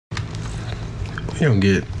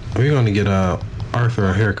We're gonna get Arthur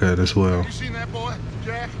a haircut as well. You seen that boy,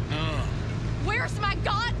 Jack? Where's my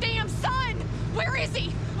goddamn son? Where is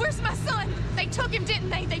he? Where's my son? They took him,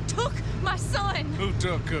 didn't they? They took my son. Who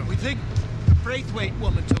took him? We think the Braithwaite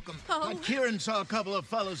woman took him. Oh. Kieran saw a couple of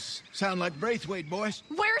fellows sound like Braithwaite boys.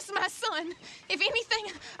 Where's my son? If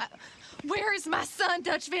anything, where is my son,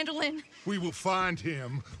 Dutch Vanderlyn? We will find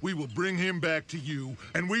him, we will bring him back to you,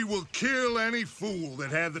 and we will kill any fool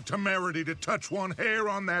that had the temerity to touch one hair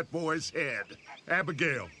on that boy's head.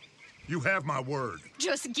 Abigail, you have my word.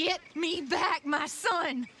 Just get me back, my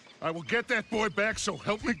son. I will get that boy back, so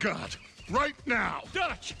help me God. Right now.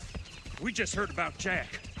 Dutch! We just heard about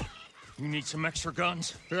Jack. You need some extra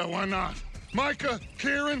guns? Yeah, why not? Micah,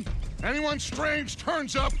 Kieran, anyone strange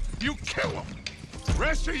turns up, you kill him.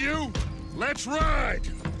 Rest of you, let's ride.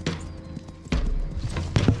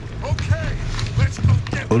 Okay, let's go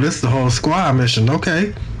get Oh, this is the whole squad mission.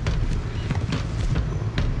 Okay.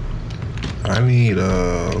 I need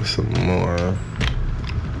some more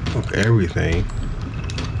of everything.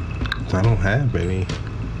 I don't have any.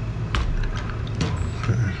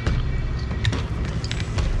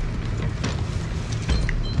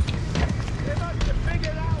 They must have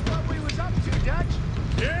figured out what we was up to, Dutch.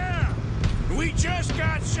 Yeah! We just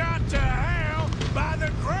got shot to hell by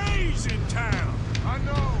the Greys in town. I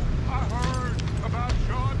know, I heard about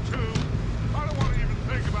John too. I don't want to even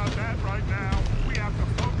think about that right now. We have to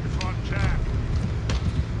focus on Jack.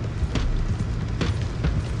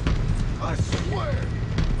 I swear,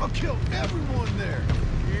 I'll kill everyone there.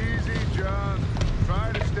 Easy, John.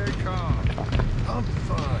 Try to stay calm. I'm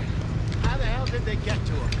fine. How the hell did they get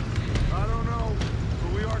to him? I don't know,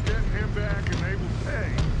 but we are getting him back and they will pay.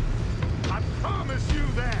 I promise you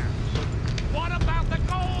that. What about the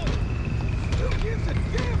gold? Who gives a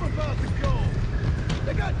damn about the gold?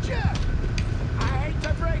 They got Jack. I hate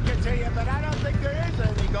to break it to you, but I don't think there is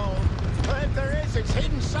any gold. Or if there is, it's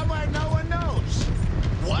hidden somewhere no one knows.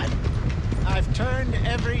 What? I've turned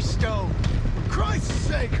every stone. Christ's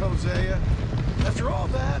sake, Hosea. After all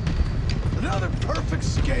that, another perfect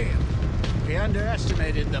scam. We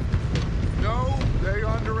underestimated them. No, they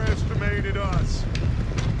underestimated us.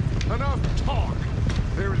 Enough talk.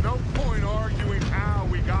 There is no point arguing how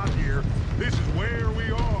we got here. This is where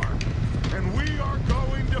we are. And we are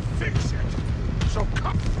going to fix it. So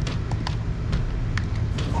come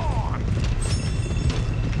on.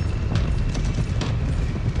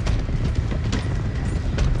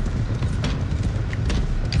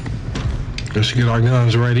 Let's get our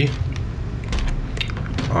guns ready.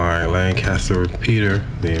 Alright, Lancaster repeater.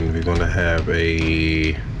 Then we're gonna have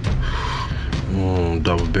a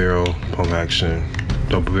double barrel pump action.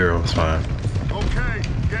 Double barrel is fine. Okay,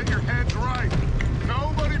 get your heads right.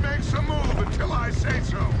 Nobody makes a move until I say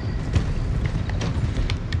so.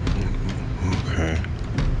 Okay.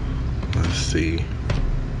 Let's see.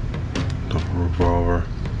 Double revolver.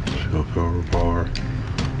 Shield pill revolver.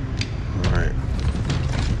 Alright.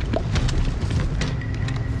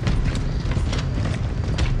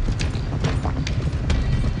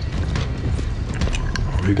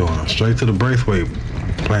 We going straight to the Braithwaite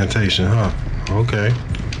plantation, huh? Okay.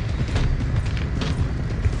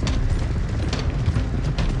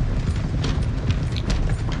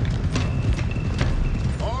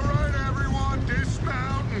 All right, everyone,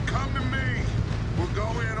 dismount and come to me. We'll go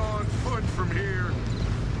in on foot from here.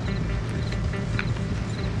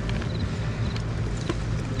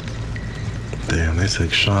 Damn, they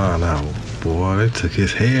took Sean out. Boy, they took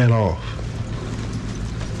his head off.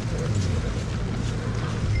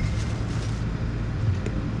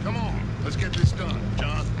 Come on, let's get this done.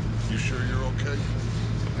 John, you sure you're okay?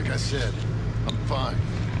 Like I said, I'm fine.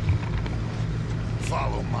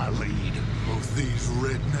 Follow my lead. Both these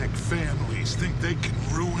redneck families think they can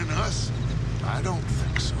ruin us? I don't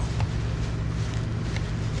think so.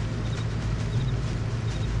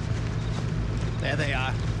 There they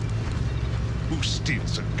are. Who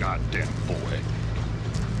steals a goddamn boy?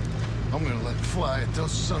 I'm gonna let fly at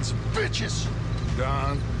those sons of bitches.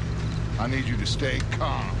 Don, I need you to stay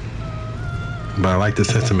calm. But I like the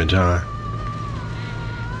sentiment, John.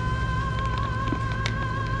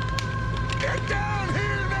 Get down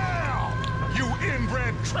here now, you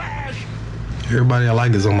inbred trash! Everybody I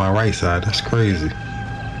like is on my right side. That's crazy.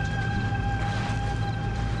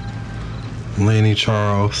 Lenny,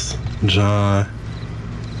 Charles, John.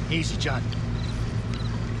 Easy, John.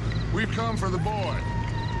 We've come for the boy.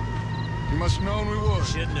 You must have known we would.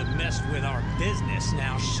 Shouldn't have messed with our business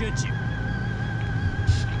now, should you?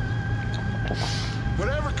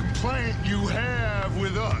 Whatever complaint you have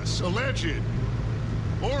with us, alleged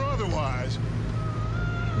or otherwise,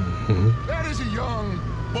 that is a young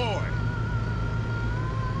boy.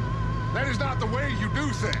 That is not the way you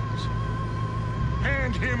do things.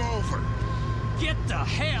 Hand him over. Get the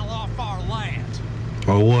hell off our land.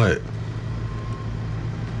 Or what?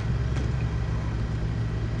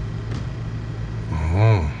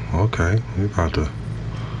 Oh, okay. We about to.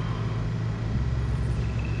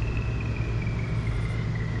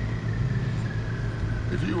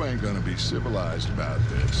 If you ain't gonna be civilized about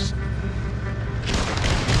this.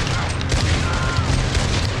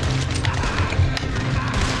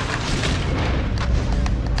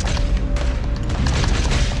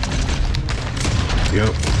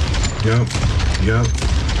 Yep.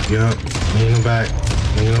 Lean him back.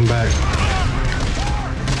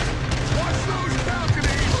 Watch those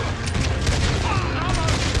balconies.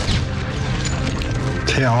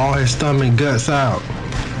 Tear all his stomach guts out.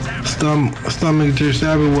 Stomach just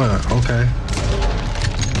everywhere. Okay.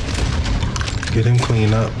 Get him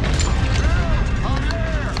clean up.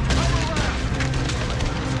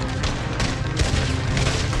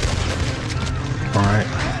 Alright.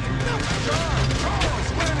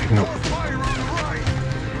 Nope.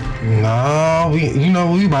 No, you know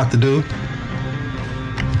what we about to do.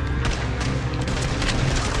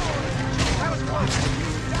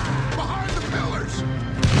 Behind the pillars.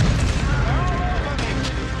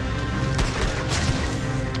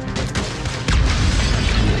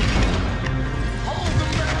 Hold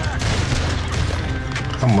them back.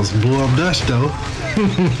 Almost blew up Dutch though.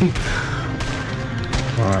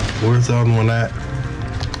 Alright, where's the other one at?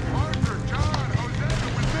 Arthur, John, Hosea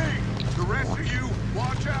with me. The rest of you,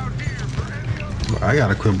 watch out here for any other. I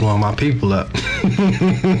gotta quit blowing my people up.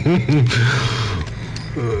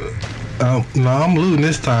 No, I'm looting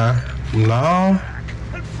this time. No.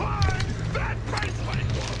 And find that bracelet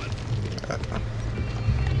woman.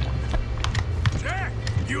 Jack,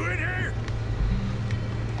 you in here?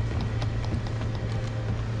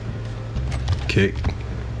 Kick.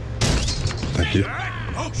 Thank you.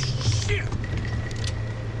 Oh, shit.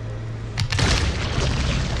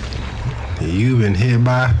 You been hit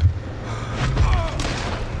by.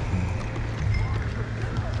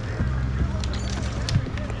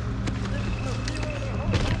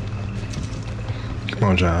 Come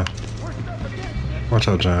on, John. Watch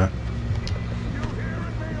out, John.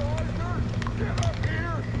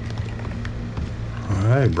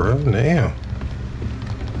 Alright, bro. Damn.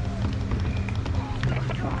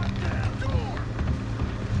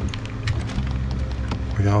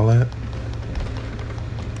 Where y'all at?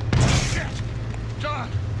 Shit! John!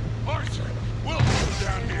 Arthur! We'll hold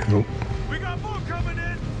down here. Nope. We got more coming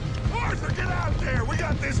in! Arthur, get out there! We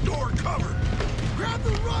got this door covered! Grab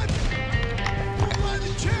the run! We'll find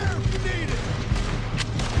the chair if you need it!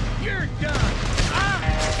 You're done!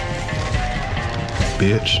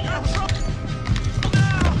 Bitch.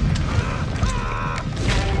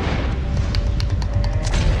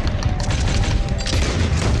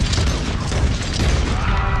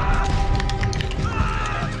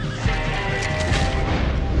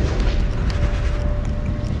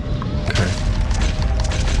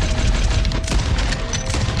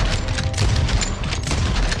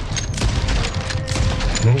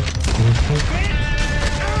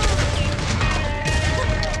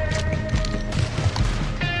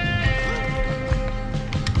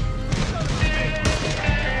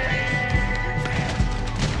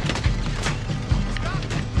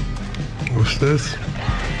 What's this?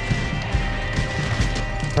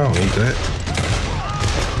 I don't need that.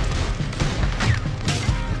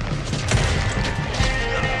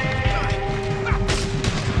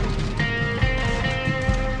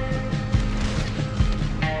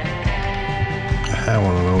 I had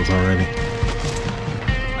one of those already.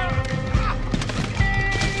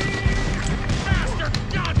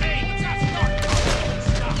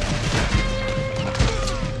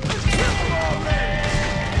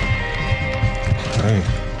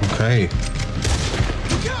 Okay.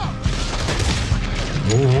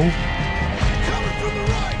 Ooh. Coming from the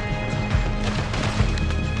right!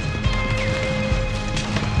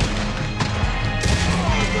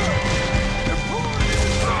 Arthur! They're pouring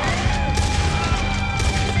inside!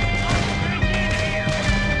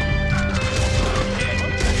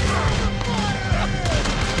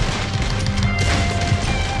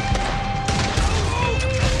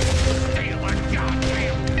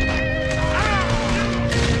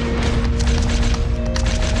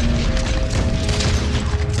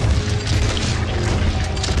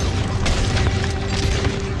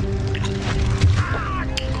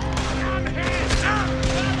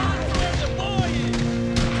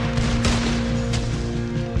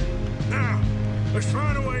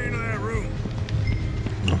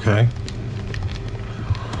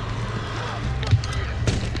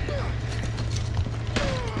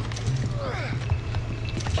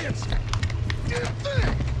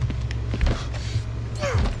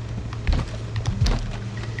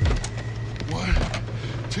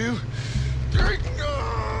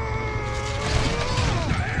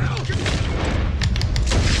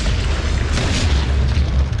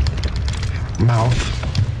 mouth.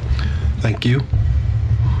 Thank you.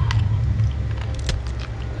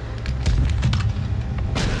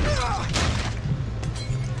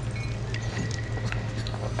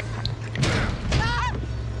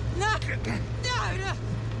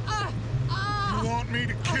 You want me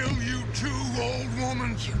to kill you too, old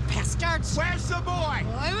woman? You bastards! Where's the boy?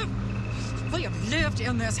 We have lived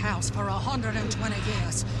in this house for 120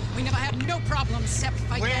 years. We never had no problems except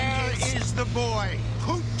for Where Yankees. is the boy?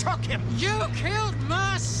 Who took him? You killed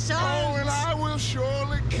my son! Oh, and I will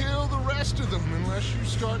surely kill the rest of them unless you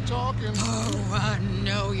start talking. Oh, I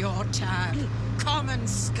know your type. Common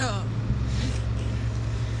scum.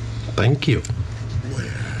 Thank you.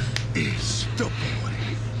 Where is the boy?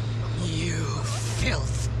 You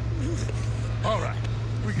filth. All right,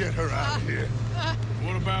 we get her out of here.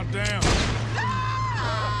 What about them?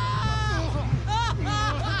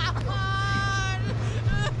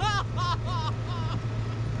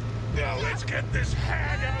 Now let's get this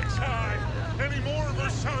hag outside. Any more of her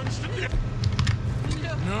sons to do?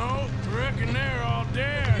 No, reckon they're all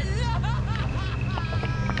dead.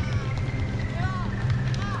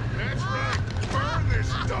 That's right. Burn this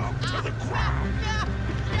dog to the ground.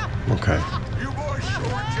 Okay. You boys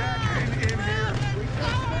sure Jack ain't in here?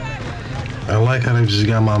 I like how they just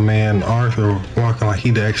got my man Arthur walking like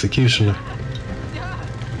he the executioner.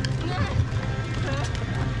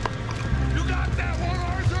 You got that one,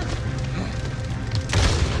 Arthur?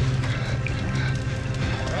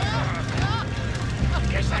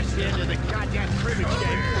 Guess that's the end of the goddamn cribbage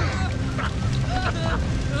game.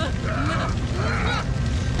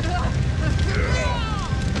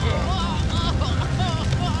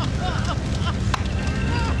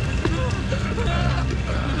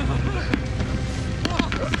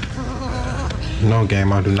 No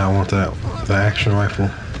game, I do not want that. The action rifle.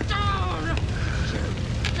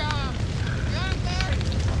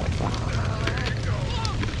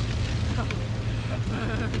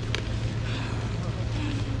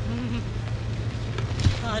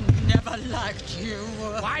 I never liked you.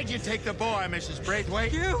 Why'd you take the boy, Mrs.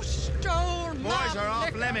 Braithwaite? You stole my Boys are off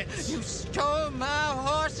liquor. limits. You stole my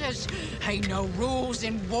horses. Ain't no rules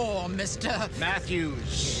in war, mister.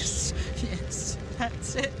 Matthews, Yes,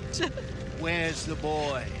 that's it. where's the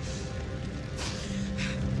boy?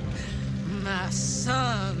 My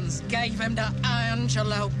sons gave him to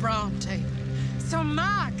Angelo Bronte. So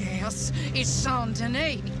my guess is Saint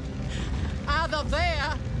Denis. Either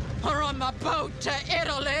there or on my boat to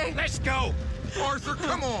Italy. Let's go. Arthur,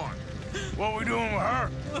 come on. What we doing with her?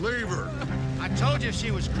 Leave her. I told you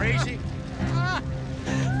she was crazy.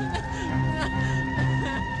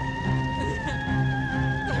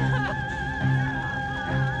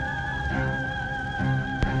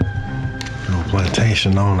 No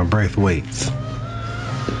plantation on the Braithwaites.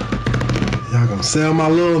 Y'all gonna sell my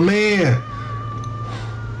little man?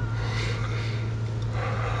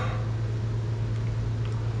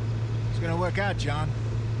 It's gonna work out, John.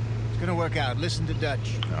 It's gonna work out. Listen to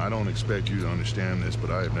Dutch. Now, I don't expect you to understand this, but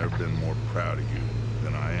I have never been more proud of you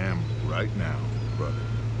than I am right now, brother.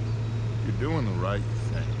 You're doing the right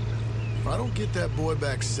thing. If I don't get that boy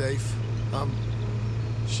back safe,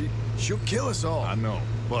 she'll kill us all. I know,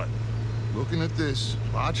 but looking at this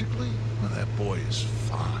logically, well, that boy is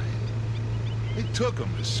fine. They took him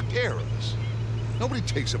to scare us. Nobody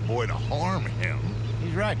takes a boy to harm him.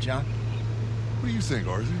 He's right, John. What do you think,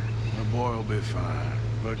 Arthur? The boy will be fine.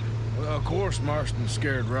 But, well, of course Marston's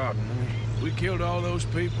scared rotten. I mean, we killed all those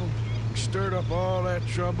people. We stirred up all that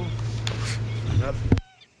trouble. Nothing.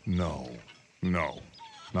 No,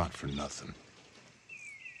 not for nothing.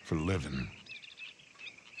 For living.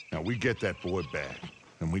 Now, we get that boy back,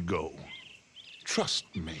 and we go. Trust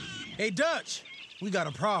me. Hey, Dutch, we got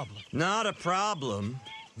a problem. Not a problem.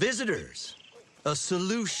 Visitors. A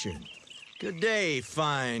solution. Good day,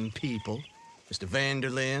 fine people. Mr.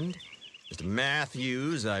 Vanderlinde, Mr.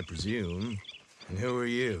 Matthews, I presume. And who are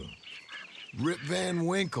you? Rip Van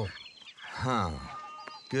Winkle. Huh.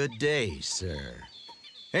 Good day, sir.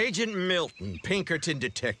 Agent Milton, Pinkerton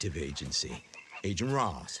Detective Agency. Agent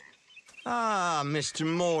Ross. Ah, Mr.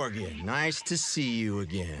 Morgan, nice to see you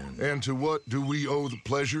again. And to what do we owe the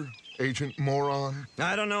pleasure, Agent Moron?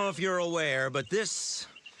 I don't know if you're aware, but this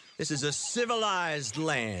is a civilized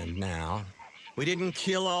land now. We didn't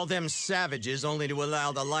kill all them savages only to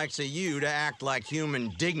allow the likes of you to act like human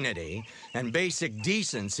dignity, and basic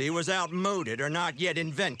decency was outmoded or not yet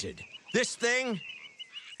invented. This thing,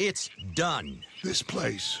 it's done. This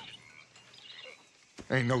place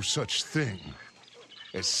ain't no such thing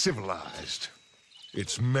as civilized.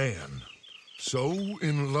 It's man, so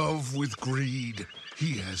in love with greed,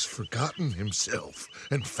 he has forgotten himself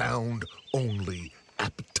and found only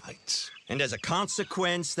appetites. And as a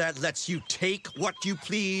consequence, that lets you take what you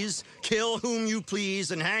please, kill whom you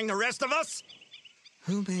please, and hang the rest of us?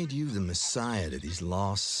 Who made you the messiah to these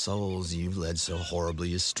lost souls you've led so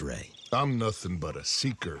horribly astray? I'm nothing but a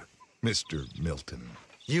seeker, Mr. Milton.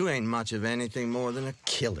 You ain't much of anything more than a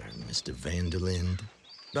killer, Mr. Van der Linde.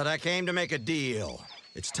 But I came to make a deal.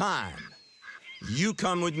 It's time. You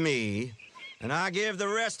come with me, and I give the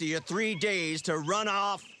rest of you 3 days to run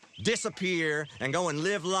off, disappear, and go and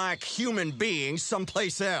live like human beings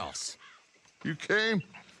someplace else. You came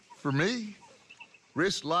for me?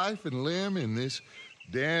 Risk life and limb in this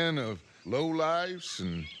den of lowlifes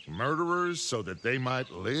and murderers so that they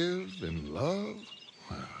might live and love?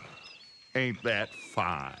 Ain't that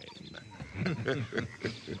fine?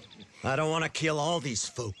 I don't want to kill all these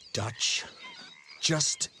folk, Dutch.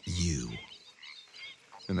 Just you.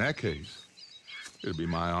 In that case, it'd be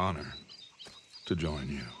my honor to join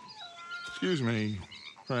you. Excuse me,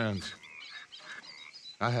 friends.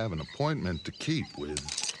 I have an appointment to keep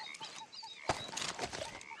with...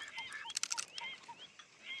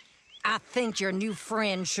 I think your new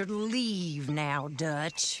friend should leave now,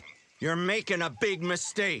 Dutch. You're making a big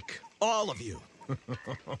mistake. All of you.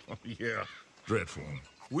 Yeah, dreadful.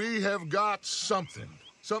 We have got something.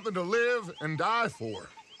 Something to live and die for.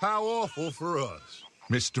 How awful for us.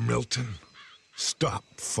 Mr. Milton, stop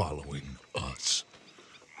following us.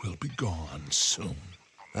 We'll be gone soon.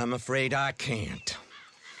 I'm afraid I can't.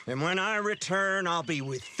 And when I return, I'll be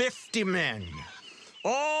with 50 men.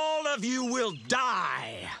 All of you will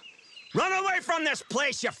die. Run away from this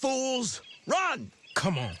place, you fools! Run!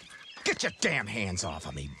 Come on. Get your damn hands off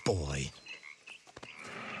of me, boy.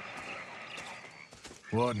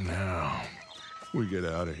 What now? We get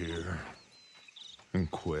out of here.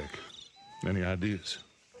 And quick. Any ideas?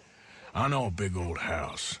 I know a big old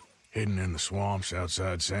house, hidden in the swamps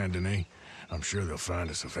outside Saint Denis. I'm sure they'll find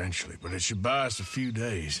us eventually, but it should buy us a few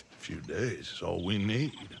days. A few days is all we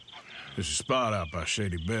need. There's a spot out by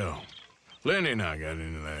Shady Bell. Linde and I got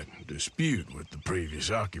into that dispute with the previous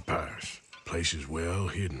occupiers. Place is well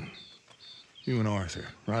hidden. You and Arthur,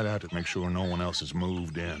 ride out to make sure no one else has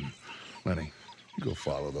moved in. Lenny, you go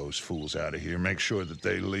follow those fools out of here. Make sure that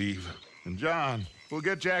they leave. And John, we'll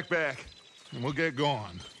get Jack back, and we'll get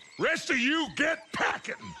going. Rest of you, get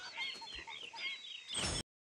packing!